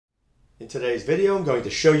In today's video, I'm going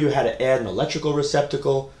to show you how to add an electrical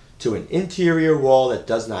receptacle to an interior wall that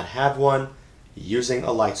does not have one using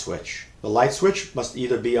a light switch. The light switch must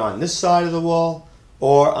either be on this side of the wall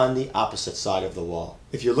or on the opposite side of the wall.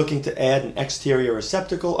 If you're looking to add an exterior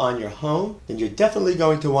receptacle on your home, then you're definitely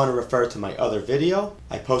going to want to refer to my other video.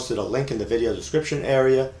 I posted a link in the video description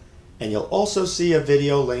area, and you'll also see a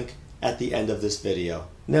video link at the end of this video.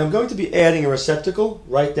 Now I'm going to be adding a receptacle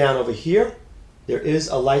right down over here. There is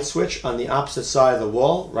a light switch on the opposite side of the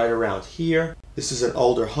wall, right around here. This is an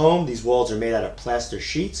older home. These walls are made out of plaster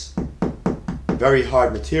sheets. Very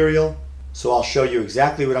hard material. So I'll show you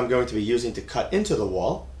exactly what I'm going to be using to cut into the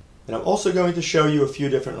wall. And I'm also going to show you a few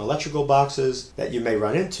different electrical boxes that you may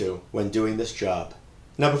run into when doing this job.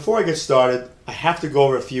 Now before I get started, I have to go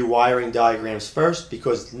over a few wiring diagrams first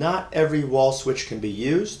because not every wall switch can be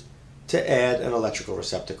used to add an electrical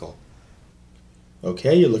receptacle.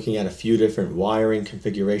 Okay, you're looking at a few different wiring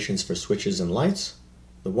configurations for switches and lights.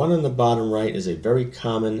 The one on the bottom right is a very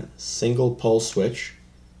common single pole switch.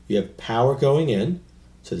 You have power going in,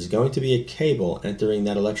 so there's going to be a cable entering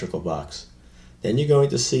that electrical box. Then you're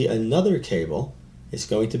going to see another cable. It's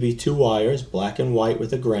going to be two wires, black and white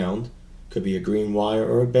with a ground. Could be a green wire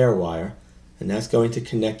or a bare wire, and that's going to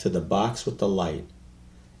connect to the box with the light.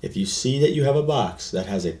 If you see that you have a box that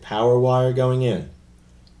has a power wire going in,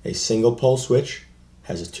 a single pole switch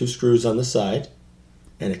has two screws on the side,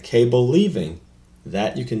 and a cable leaving,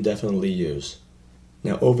 that you can definitely use.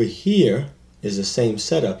 Now over here is the same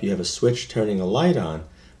setup. You have a switch turning a light on,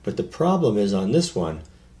 but the problem is on this one,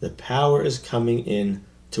 the power is coming in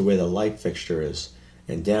to where the light fixture is.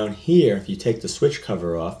 And down here, if you take the switch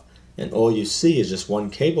cover off, and all you see is just one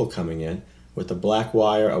cable coming in with a black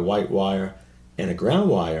wire, a white wire, and a ground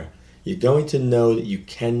wire, you're going to know that you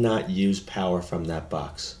cannot use power from that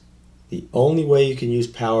box. The only way you can use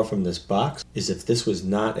power from this box is if this was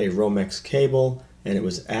not a Romex cable and it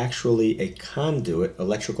was actually a conduit,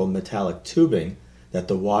 electrical metallic tubing, that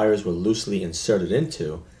the wires were loosely inserted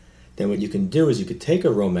into. Then what you can do is you could take a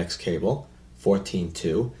Romex cable,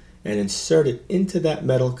 14-2, and insert it into that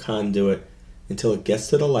metal conduit until it gets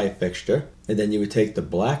to the light fixture, and then you would take the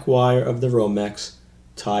black wire of the Romex,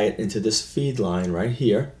 tie it into this feed line right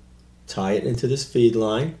here, tie it into this feed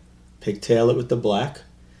line, pigtail it with the black,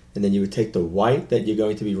 and then you would take the white that you're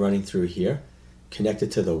going to be running through here, connect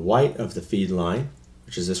it to the white of the feed line,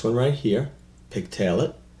 which is this one right here, pigtail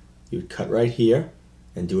it. You would cut right here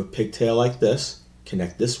and do a pigtail like this,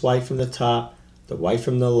 connect this white from the top, the white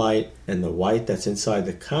from the light, and the white that's inside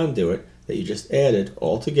the conduit that you just added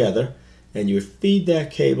all together, and you would feed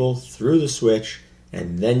that cable through the switch,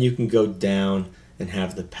 and then you can go down and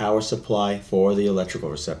have the power supply for the electrical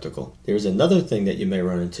receptacle. There's another thing that you may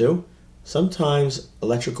run into. Sometimes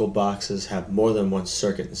electrical boxes have more than one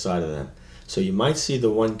circuit inside of them. So you might see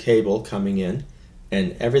the one cable coming in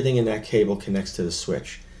and everything in that cable connects to the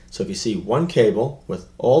switch. So if you see one cable with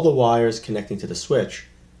all the wires connecting to the switch,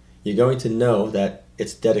 you're going to know that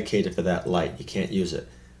it's dedicated for that light. You can't use it.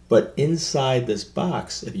 But inside this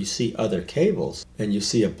box, if you see other cables and you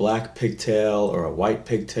see a black pigtail or a white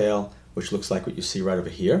pigtail, which looks like what you see right over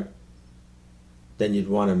here, then you'd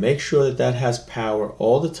want to make sure that that has power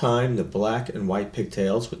all the time, the black and white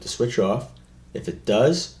pigtails with the switch off. If it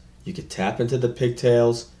does, you could tap into the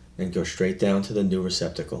pigtails and go straight down to the new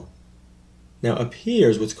receptacle. Now up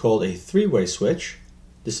here is what's called a three-way switch.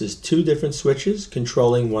 This is two different switches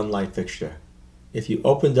controlling one light fixture. If you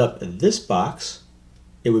opened up this box,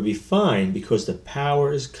 it would be fine because the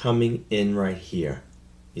power is coming in right here.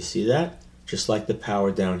 You see that? Just like the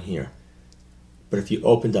power down here. But if you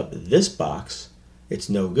opened up this box, it's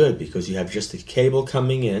no good because you have just a cable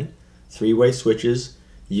coming in. Three-way switches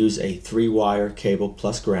use a three-wire cable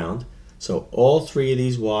plus ground. So all three of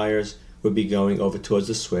these wires would be going over towards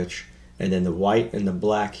the switch, and then the white and the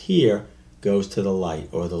black here goes to the light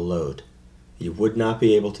or the load. You would not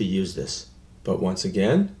be able to use this. But once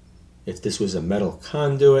again, if this was a metal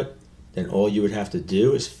conduit, then all you would have to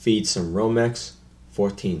do is feed some Romex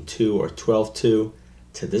 14-2 or 12-2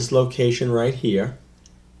 to this location right here.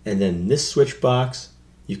 And then this switch box,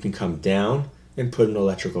 you can come down and put an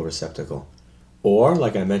electrical receptacle. Or,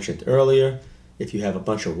 like I mentioned earlier, if you have a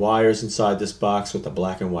bunch of wires inside this box with a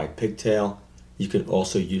black and white pigtail, you can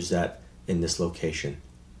also use that in this location.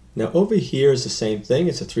 Now over here is the same thing.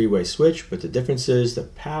 It's a three-way switch, but the difference is the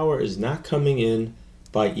power is not coming in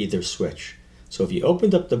by either switch. So if you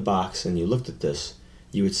opened up the box and you looked at this,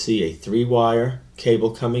 you would see a three-wire cable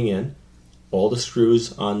coming in. All the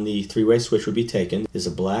screws on the three-way switch would be taken. There's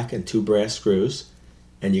a black and two brass screws,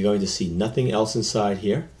 and you're going to see nothing else inside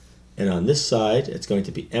here. And on this side, it's going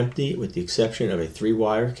to be empty with the exception of a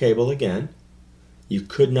three-wire cable again. you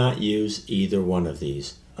could not use either one of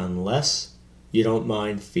these unless you don't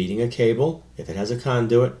mind feeding a cable, if it has a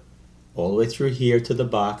conduit, all the way through here to the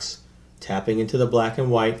box, tapping into the black and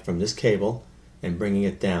white from this cable and bringing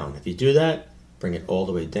it down. If you do that, bring it all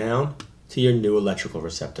the way down to your new electrical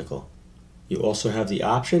receptacle. You also have the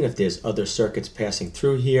option, if there's other circuits passing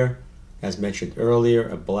through here, as mentioned earlier,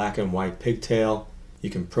 a black and white pigtail, you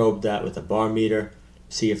can probe that with a bar meter,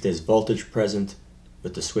 see if there's voltage present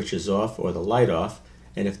with the switches off or the light off,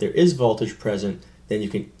 and if there is voltage present, then you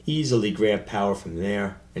can easily grab power from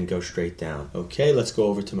there and go straight down. Okay, let's go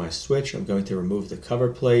over to my switch. I'm going to remove the cover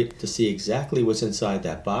plate to see exactly what's inside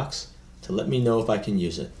that box to let me know if I can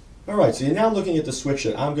use it. Alright, so you're now looking at the switch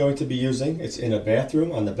that I'm going to be using. It's in a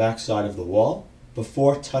bathroom on the back side of the wall.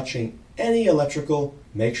 Before touching any electrical,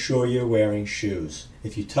 make sure you're wearing shoes.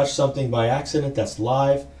 If you touch something by accident that's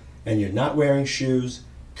live and you're not wearing shoes,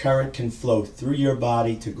 current can flow through your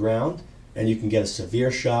body to ground and you can get a severe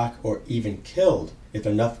shock or even killed if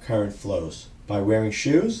enough current flows. By wearing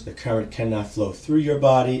shoes, the current cannot flow through your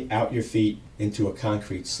body, out your feet, into a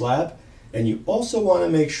concrete slab. And you also want to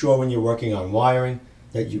make sure when you're working on wiring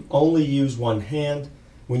that you only use one hand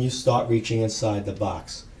when you start reaching inside the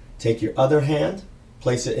box. Take your other hand,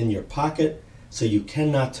 place it in your pocket so you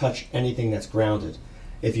cannot touch anything that's grounded.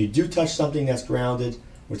 If you do touch something that's grounded,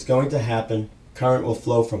 what's going to happen, current will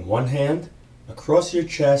flow from one hand across your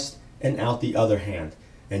chest and out the other hand.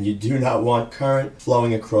 And you do not want current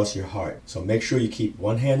flowing across your heart. So make sure you keep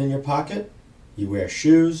one hand in your pocket, you wear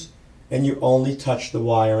shoes, and you only touch the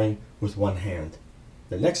wiring with one hand.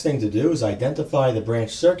 The next thing to do is identify the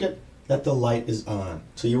branch circuit that the light is on.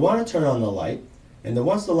 So you want to turn on the light, and then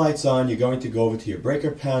once the light's on, you're going to go over to your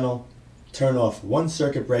breaker panel, turn off one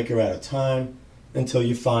circuit breaker at a time until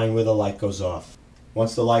you find where the light goes off.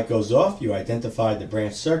 Once the light goes off, you identify the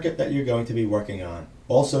branch circuit that you're going to be working on.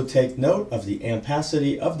 Also take note of the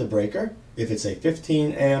ampacity of the breaker, if it's a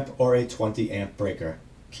 15 amp or a 20 amp breaker.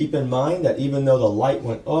 Keep in mind that even though the light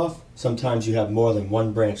went off, sometimes you have more than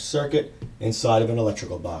one branch circuit inside of an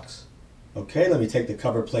electrical box. Okay, let me take the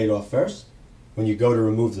cover plate off first. When you go to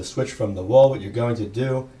remove the switch from the wall, what you're going to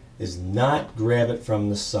do is not grab it from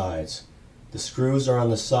the sides. The screws are on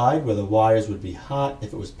the side where the wires would be hot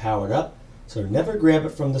if it was powered up, so never grab it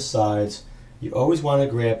from the sides. You always want to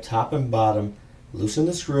grab top and bottom, loosen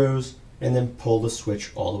the screws, and then pull the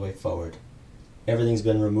switch all the way forward. Everything's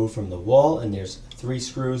been removed from the wall, and there's 3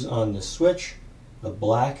 screws on the switch, a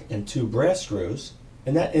black and 2 brass screws,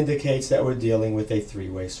 and that indicates that we're dealing with a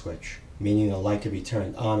 3-way switch, meaning the light can be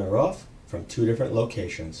turned on or off from 2 different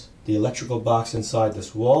locations. The electrical box inside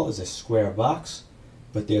this wall is a square box,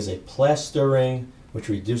 but there's a plaster ring which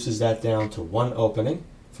reduces that down to 1 opening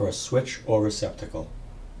for a switch or receptacle.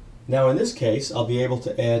 Now in this case, I'll be able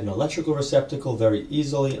to add an electrical receptacle very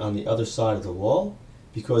easily on the other side of the wall,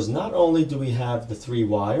 because not only do we have the 3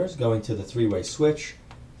 wires going to the 3-way switch,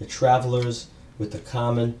 the travelers with the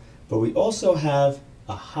common, but we also have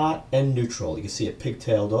a hot and neutral. You can see it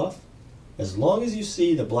pigtailed off. As long as you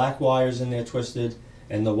see the black wires in there twisted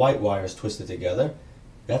and the white wires twisted together,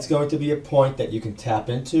 that's going to be a point that you can tap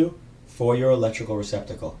into for your electrical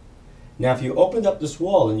receptacle. Now if you opened up this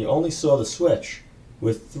wall and you only saw the switch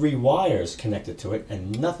with 3 wires connected to it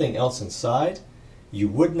and nothing else inside, you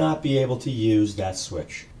would not be able to use that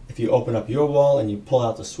switch. If you open up your wall and you pull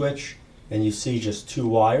out the switch and you see just 2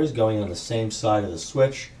 wires going on the same side of the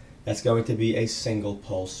switch, that's going to be a single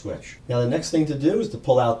pole switch. Now the next thing to do is to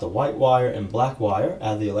pull out the white wire and black wire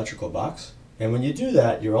out of the electrical box. And when you do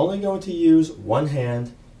that, you're only going to use one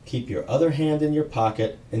hand, keep your other hand in your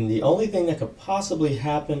pocket, and the only thing that could possibly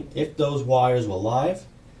happen if those wires were live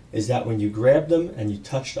is that when you grab them and you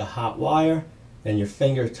touch the hot wire, and your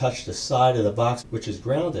finger touched the side of the box which is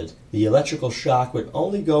grounded, the electrical shock would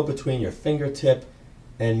only go between your fingertip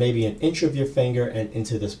and maybe an inch of your finger and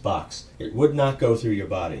into this box. It would not go through your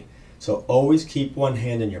body. So always keep one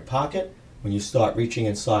hand in your pocket when you start reaching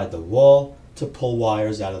inside the wall to pull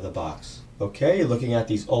wires out of the box. Okay, you're looking at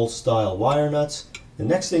these old style wire nuts. The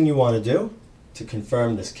next thing you want to do to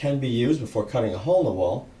confirm this can be used before cutting a hole in the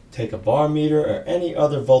wall, take a bar meter or any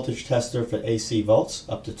other voltage tester for AC volts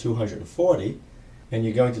up to 240, and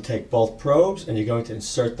you're going to take both probes and you're going to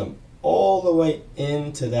insert them all the way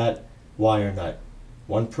into that wire nut.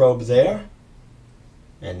 One probe there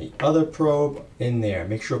and the other probe in there.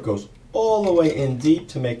 Make sure it goes all the way in deep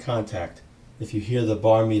to make contact. If you hear the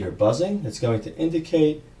bar meter buzzing, it's going to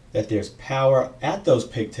indicate that there's power at those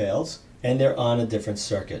pigtails and they're on a different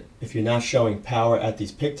circuit. If you're not showing power at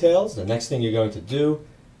these pigtails, the next thing you're going to do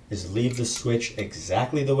is leave the switch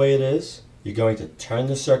exactly the way it is. You're going to turn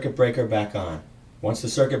the circuit breaker back on. Once the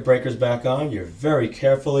circuit breaker is back on, you're very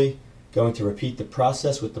carefully Going to repeat the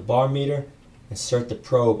process with the bar meter. Insert the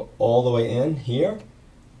probe all the way in here,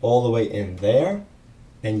 all the way in there,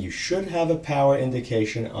 and you should have a power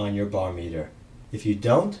indication on your bar meter. If you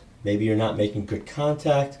don't, maybe you're not making good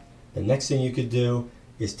contact, the next thing you could do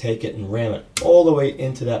is take it and ram it all the way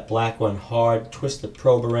into that black one hard, twist the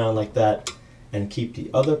probe around like that, and keep the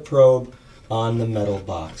other probe on the metal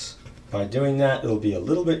box. By doing that, it'll be a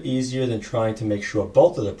little bit easier than trying to make sure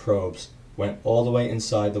both of the probes went all the way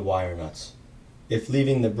inside the wire nuts. If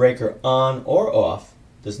leaving the breaker on or off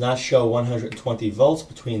does not show 120 volts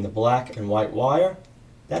between the black and white wire,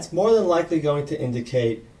 that's more than likely going to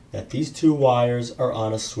indicate that these two wires are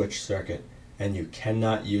on a switch circuit and you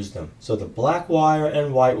cannot use them. So the black wire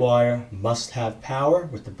and white wire must have power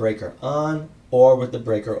with the breaker on or with the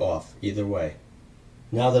breaker off, either way.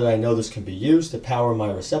 Now that I know this can be used to power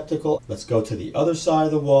my receptacle, let's go to the other side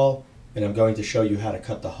of the wall and I'm going to show you how to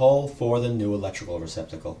cut the hole for the new electrical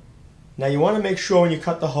receptacle. Now you want to make sure when you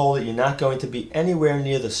cut the hole that you're not going to be anywhere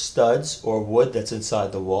near the studs or wood that's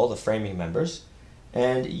inside the wall, the framing members.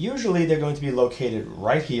 And usually they're going to be located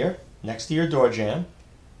right here, next to your door jamb.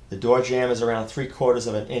 The door jamb is around 3/4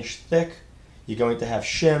 of an inch thick. You're going to have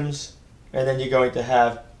shims, and then you're going to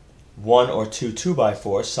have 1 or 2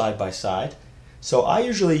 2x4s side by side. So I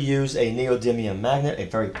usually use a neodymium magnet, a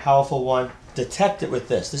very powerful one. Detect it with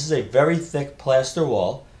this. This is a very thick plaster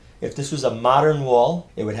wall. If this was a modern wall,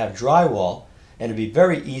 it would have drywall, and it would be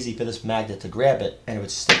very easy for this magnet to grab it, and it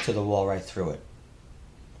would stick to the wall right through it.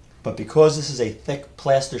 But because this is a thick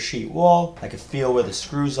plaster sheet wall, I can feel where the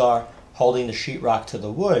screws are holding the sheetrock to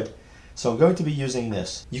the wood. So I'm going to be using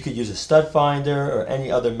this. You could use a stud finder or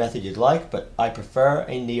any other method you'd like, but I prefer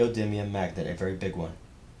a neodymium magnet, a very big one.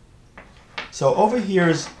 So over here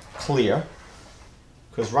is clear,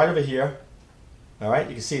 because right over here, all right,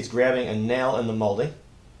 you can see it's grabbing a nail in the molding,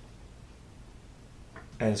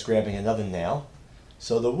 and it's grabbing another nail.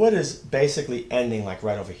 So the wood is basically ending like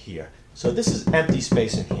right over here. So this is empty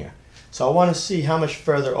space in here. So I want to see how much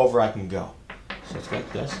further over I can go. So it's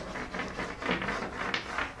like this.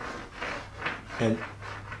 And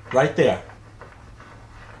right there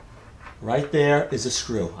is a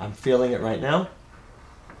screw. I'm feeling it right now.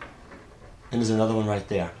 And there's another one right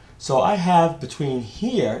there. So I have between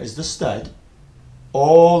here is the stud,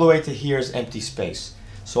 all the way to here is empty space.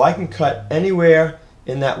 So I can cut anywhere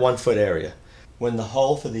in that 1 foot area. When the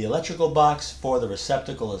hole for the electrical box for the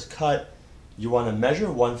receptacle is cut, you want to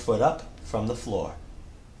measure 1 foot up from the floor.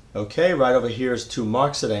 Okay, right over here is 2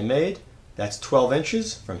 marks that I made. That's 12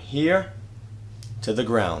 inches from here to the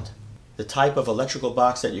ground. The type of electrical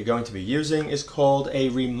box that you're going to be using is called a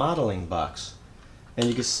remodeling box. And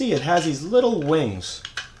you can see it has these little wings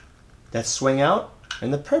that swing out,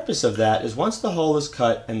 and the purpose of that is once the hole is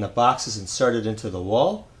cut and the box is inserted into the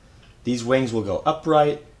wall, these wings will go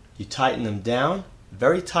upright. You tighten them down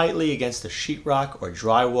very tightly against the sheetrock or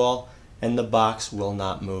drywall, and the box will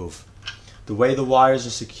not move. The way the wires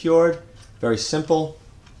are secured, very simple.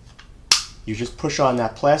 You just push on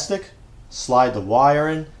that plastic, slide the wire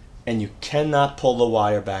in, and you cannot pull the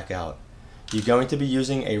wire back out. You're going to be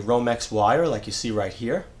using a Romex wire like you see right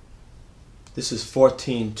here. This is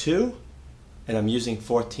 14.2, and I'm using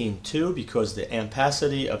 14.2 because the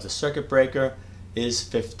ampacity of the circuit breaker is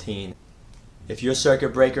 15. If your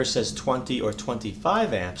circuit breaker says 20 or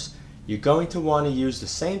 25 amps, you're going to want to use the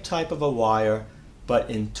same type of a wire, but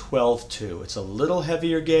in 12.2. It's a little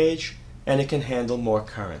heavier gauge, and it can handle more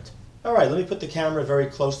current. Alright, let me put the camera very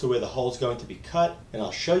close to where the hole is going to be cut, and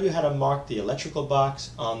I'll show you how to mark the electrical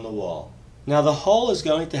box on the wall. Now the hole is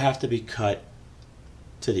going to have to be cut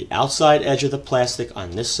to the outside edge of the plastic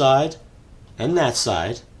on this side and that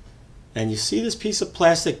side, and you see this piece of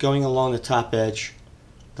plastic going along the top edge.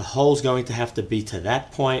 The hole is going to have to be to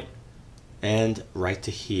that point and right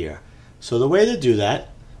to here. So the way to do that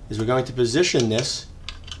is we're going to position this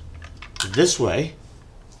way,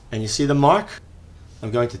 and you see the mark? I'm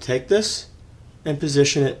going to take this and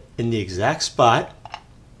position it in the exact spot,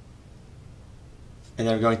 and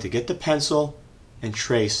then I'm going to get the pencil and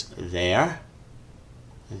trace there,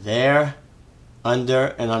 there,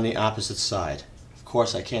 under, and on the opposite side. Of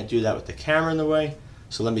course, I can't do that with the camera in the way,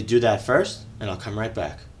 so let me do that first, and I'll come right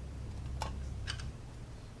back.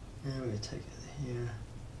 And we're going to take it here.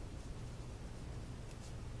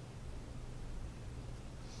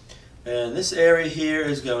 And this area here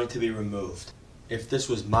is going to be removed. If this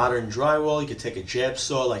was modern drywall, you could take a jab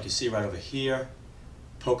saw like you see right over here,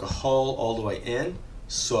 poke a hole all the way in,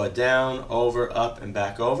 saw down, over, up, and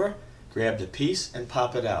back over, grab the piece and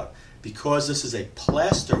pop it out. Because this is a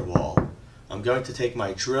plaster wall, I'm going to take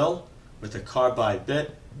my drill with a carbide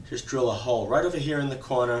bit, just drill a hole right over here in the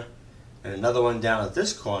corner, and another one down at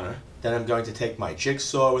this corner, Then I'm going to take my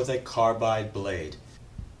jigsaw with a carbide blade.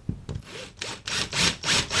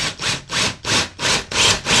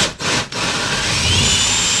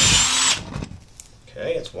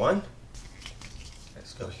 Okay, it's one.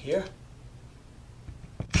 Let's go here.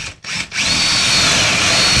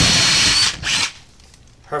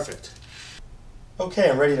 Perfect. Okay,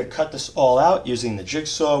 I'm ready to cut this all out using the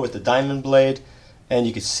jigsaw with the diamond blade. And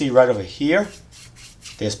you can see right over here,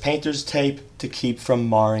 there's painter's tape to keep from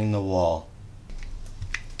marring the wall.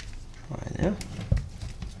 Right there.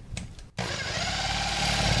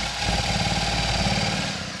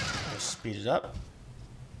 Let's speed it up.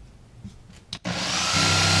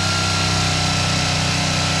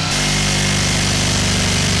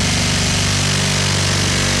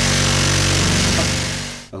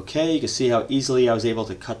 Okay, you can see how easily I was able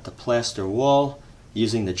to cut the plaster wall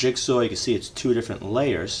using the jigsaw. You can see it's two different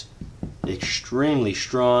layers. Extremely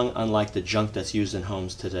strong, unlike the junk that's used in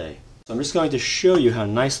homes today. So I'm just going to show you how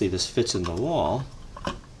nicely this fits in the wall.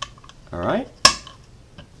 Alright?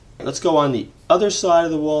 Let's go on the other side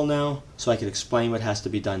of the wall now so I can explain what has to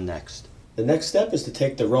be done next. The next step is to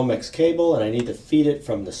take the Romex cable, and I need to feed it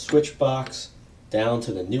from the switch box down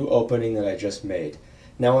to the new opening that I just made.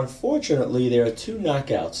 Now unfortunately there are two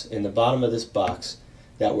knockouts in the bottom of this box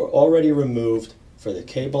that were already removed for the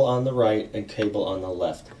cable on the right and cable on the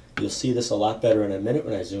left. You'll see this a lot better in a minute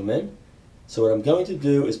when I zoom in. So what I'm going to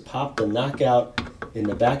do is pop the knockout in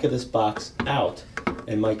the back of this box out,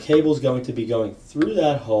 and my cable is going to be going through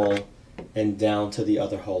that hole and down to the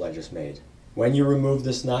other hole I just made. When you remove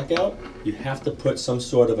this knockout, you have to put some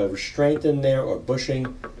sort of a restraint in there or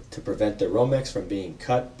bushing to prevent the Romex from being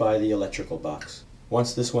cut by the electrical box.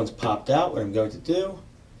 Once this one's popped out, what I'm going to do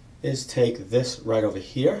is take this right over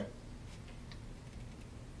here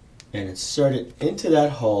and insert it into that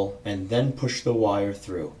hole and then push the wire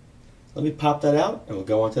through. Let me pop that out and we'll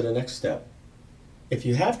go on to the next step. If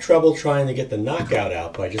you have trouble trying to get the knockout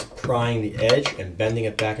out by just prying the edge and bending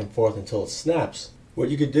it back and forth until it snaps, what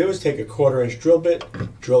you could do is take a 1/4-inch drill bit,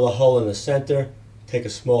 drill a hole in the center, take a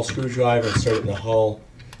small screwdriver, insert it in the hole,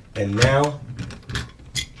 and now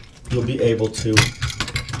you'll be able to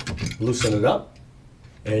loosen it up.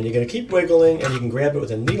 And you're going to keep wiggling, and you can grab it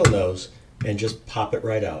with a needle nose and just pop it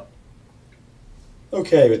right out.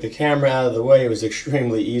 Okay, with the camera out of the way, it was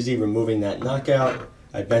extremely easy removing that knockout.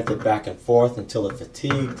 I bent it back and forth until it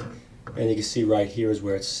fatigued, and you can see right here is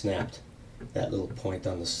where it snapped, that little point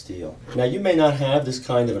on the steel. Now you may not have this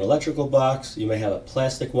kind of an electrical box. You may have a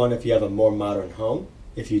plastic one if you have a more modern home.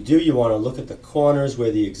 If you do, you want to look at the corners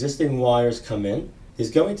where the existing wires come in. There's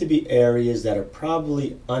going to be areas that are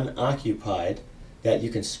probably unoccupied that you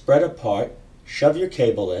can spread apart, shove your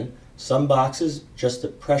cable in. Some boxes, just the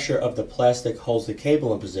pressure of the plastic holds the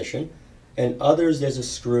cable in position, and others there's a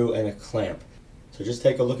screw and a clamp. So just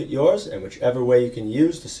take a look at yours, and whichever way you can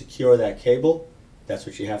use to secure that cable, that's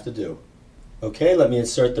what you have to do. Okay, let me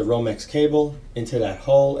insert the Romex cable into that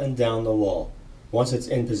hole and down the wall. Once it's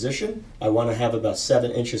in position, I want to have about 7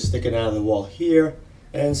 inches sticking out of the wall here,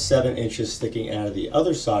 and 7 inches sticking out of the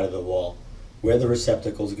other side of the wall where the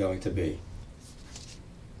receptacle is going to be.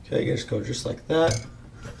 Okay, you just go just like that.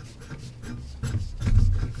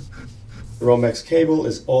 The Romex cable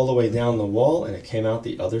is all the way down the wall and it came out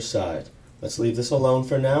the other side. Let's leave this alone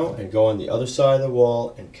for now and go on the other side of the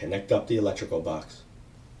wall and connect up the electrical box.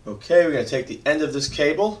 Okay, we're going to take the end of this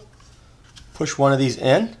cable, push one of these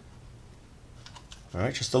in.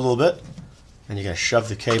 Alright, just a little bit. And you're going to shove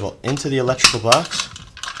the cable into the electrical box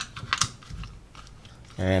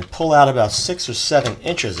and pull out about 6 or 7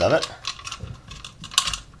 inches of it.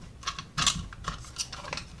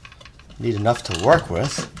 Need enough to work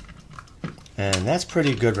with. And that's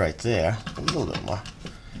pretty good right there. A little bit more.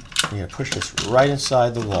 You're going to push this right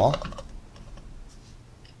inside the wall.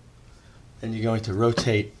 Then you're going to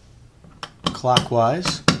rotate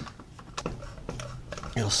clockwise.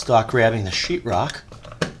 You'll start grabbing the sheetrock.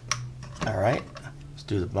 Alright, let's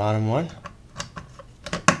do the bottom one.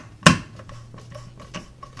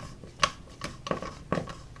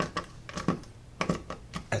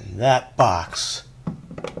 And that box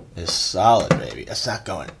is solid, baby. It's not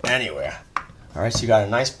going anywhere. Alright, so you got a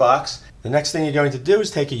nice box. The next thing you're going to do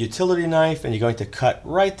is take a utility knife and you're going to cut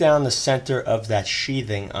right down the center of that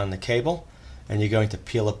sheathing on the cable, and you're going to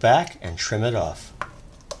peel it back and trim it off.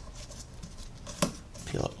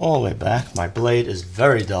 Peel it all the way back. My blade is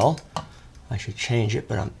very dull. I should change it,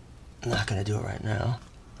 but I'm not going to do it right now.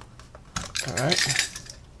 Alright.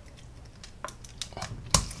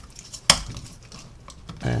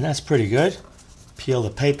 And that's pretty good. Peel the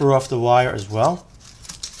paper off the wire as well.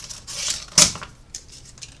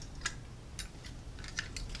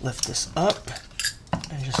 Lift this up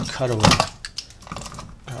and just cut away.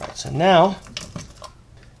 Alright, so now,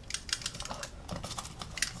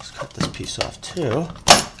 let's cut this piece off too.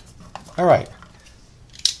 Alright.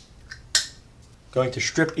 Going to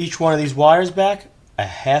strip each one of these wires back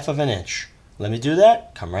 1/2 of an inch. Let me do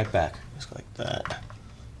that, come right back. Just like that.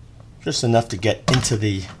 Just enough to get into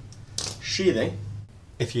the sheathing.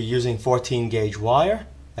 If you're using 14 gauge wire,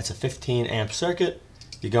 that's a 15 amp circuit,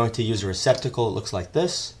 you're going to use a receptacle that looks like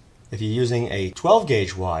this. If you're using a 12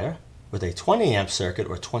 gauge wire with a 20 amp circuit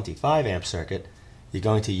or 25 amp circuit, you're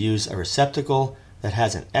going to use a receptacle that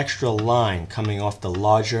has an extra line coming off the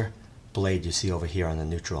larger blade you see over here on the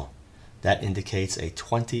neutral. That indicates a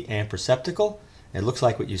 20 amp receptacle. It looks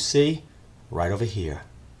like what you see right over here.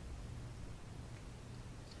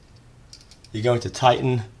 You're going to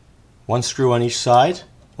tighten one screw on each side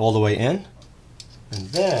all the way in, and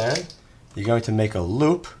then you're going to make a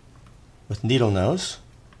loop with needle nose.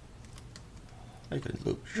 Make a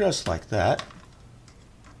loop just like that.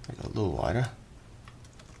 Make it a little wider.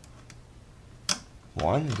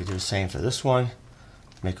 One, you can do the same for this one.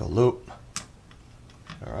 Make a loop.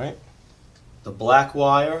 Alright. The black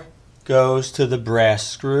wire goes to the brass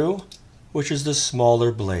screw, which is the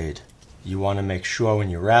smaller blade. You want to make sure when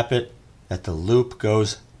you wrap it that the loop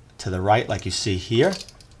goes to the right like you see here.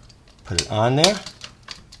 Put it on there,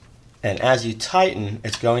 and as you tighten,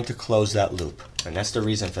 it's going to close that loop, and that's the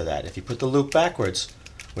reason for that. If you put the loop backwards,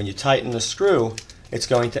 when you tighten the screw, it's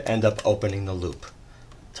going to end up opening the loop.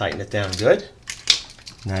 Tighten it down good.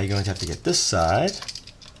 Now you're going to have to get this side.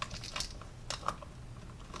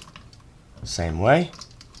 Same way.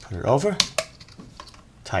 Put it over.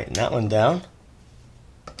 Tighten that one down.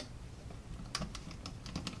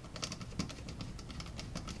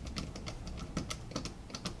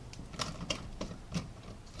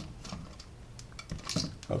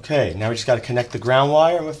 Okay, now we just got to connect the ground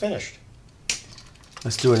wire and we're finished.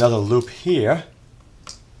 Let's do another loop here.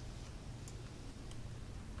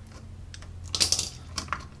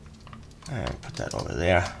 And put that over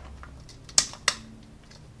there.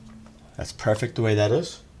 That's perfect the way that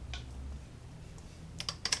is.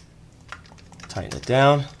 Tighten it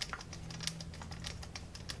down.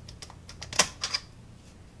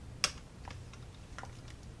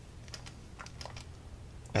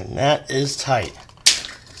 And that is tight.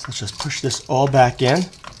 So let's just push this all back in.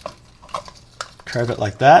 Curve it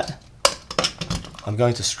like that. I'm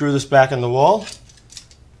going to screw this back in the wall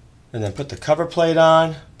and then put the cover plate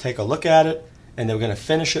on, take a look at it, and then we're going to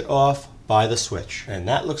finish it off by the switch. And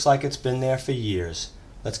that looks like it's been there for years.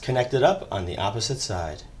 Let's connect it up on the opposite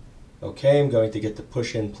side. Okay, I'm going to get the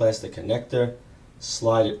push-in plastic connector,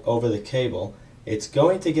 slide it over the cable. It's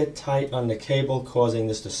going to get tight on the cable, causing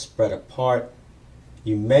this to spread apart.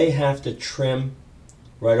 You may have to trim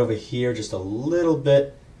right over here just a little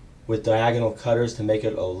bit with diagonal cutters to make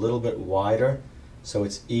it a little bit wider so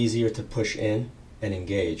it's easier to push in and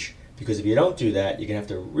engage. Because if you don't do that, you're going to have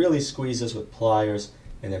to really squeeze this with pliers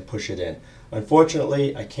and then push it in.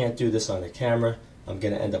 Unfortunately, I can't do this on the camera. I'm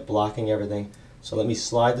going to end up blocking everything. So let me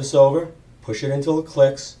slide this over, push it until it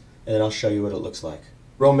clicks, and then I'll show you what it looks like.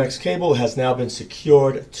 Romex cable has now been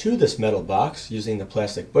secured to this metal box using the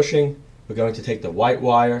plastic bushing. We're going to take the white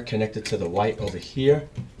wire, connect it to the white over here,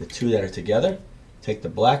 the two that are together. Take the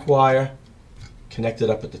black wire, connect it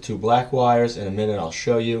up with the two black wires. In a minute I'll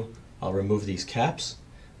show you. I'll remove these caps.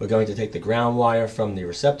 We're going to take the ground wire from the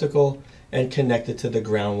receptacle and connect it to the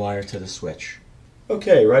ground wire to the switch.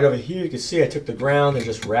 Okay, right over here you can see I took the ground and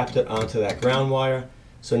just wrapped it onto that ground wire.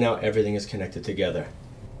 So now everything is connected together.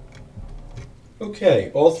 Okay,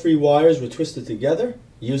 all three wires were twisted together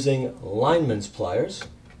using lineman's pliers.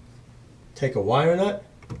 Take a wire nut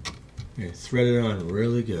and thread it on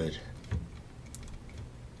really good.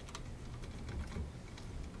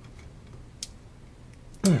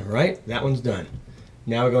 Alright, that one's done.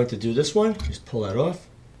 Now we're going to do this one. Just pull that off.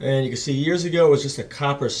 And you can see years ago it was just a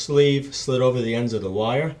copper sleeve slid over the ends of the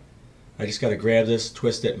wire. I just got to grab this,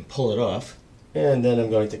 twist it, and pull it off. And then I'm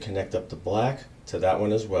going to connect up the black to that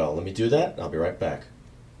one as well. Let me do that. I'll be right back.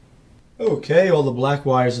 Okay, all the black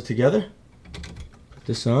wires are together. Put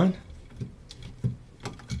this on.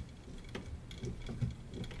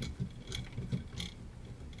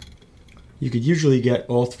 You could usually get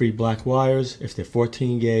all three black wires, if they're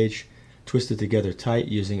 14 gauge, twisted together tight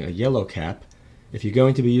using a yellow cap. If you're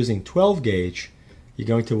going to be using 12 gauge, you're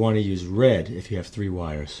going to want to use red if you have three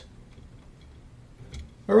wires.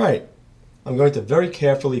 Alright, I'm going to very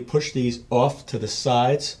carefully push these off to the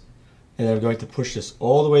sides, and then I'm going to push this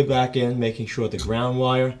all the way back in, making sure the ground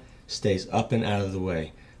wire stays up and out of the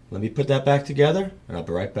way. Let me put that back together, and I'll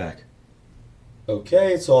be right back.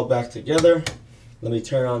 Okay, it's all back together. Let me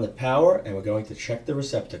turn on the power and we're going to check the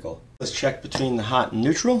receptacle. Let's check between the hot and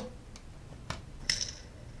neutral.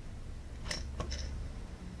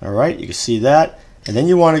 Alright, you can see that. And then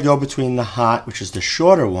you want to go between the hot, which is the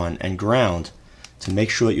shorter one, and ground to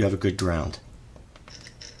make sure that you have a good ground.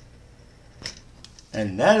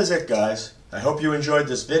 And that is it, guys. I hope you enjoyed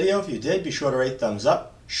this video. If you did, be sure to rate thumbs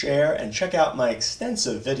up, share, and check out my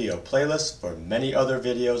extensive video playlist for many other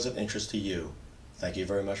videos of interest to you. Thank you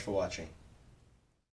very much for watching.